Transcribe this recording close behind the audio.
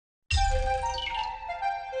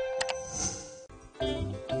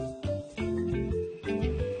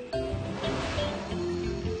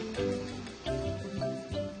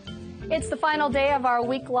the final day of our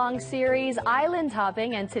week-long series, Island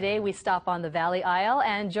Hopping, and today we stop on the Valley Isle.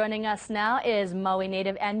 And joining us now is Maui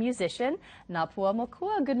native and musician, Napua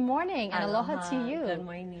Makua. Good morning, and aloha to you. Good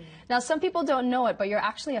morning. Now, some people don't know it, but you're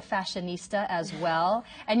actually a fashionista as well,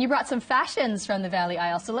 and you brought some fashions from the Valley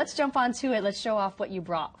Isle. So let's jump onto it. Let's show off what you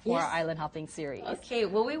brought for our Island Hopping series. Okay,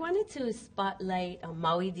 well, we wanted to spotlight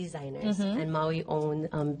Maui designers and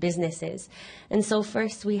Maui-owned businesses. And so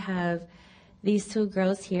first we have these two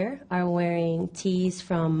girls here are wearing tees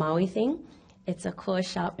from Maui Thing. It's a cool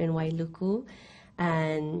shop in Wailuku,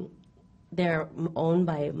 and they're owned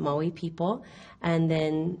by Maui people. And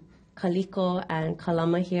then Kaliko and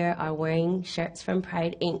Kalama here are wearing shirts from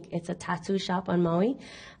Pride Inc. It's a tattoo shop on Maui.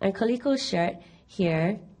 And Kaliko's shirt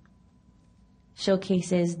here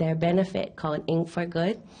showcases their benefit called Ink for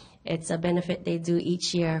Good. It's a benefit they do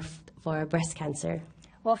each year for breast cancer.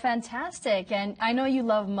 Well, fantastic. And I know you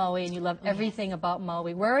love Maui and you love everything about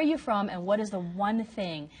Maui. Where are you from, and what is the one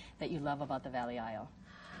thing that you love about the Valley Isle?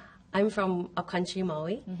 I'm from upcountry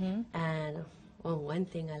Maui, and one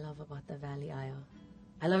thing I love about the Valley Isle,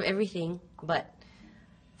 I love everything, but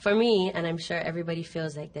for me, and I'm sure everybody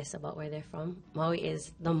feels like this about where they're from, Maui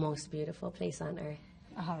is the most beautiful place on earth.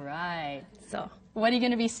 All right. So, what are you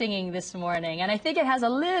going to be singing this morning? And I think it has a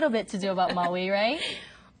little bit to do about Maui, right?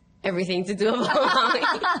 Everything to do about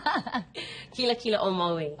Maui. Kila Kila o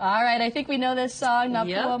Maui. All right, I think we know this song,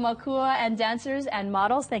 Napua Makua, and dancers and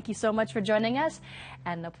models. Thank you so much for joining us.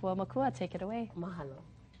 And Napua Makua, take it away. Mahalo.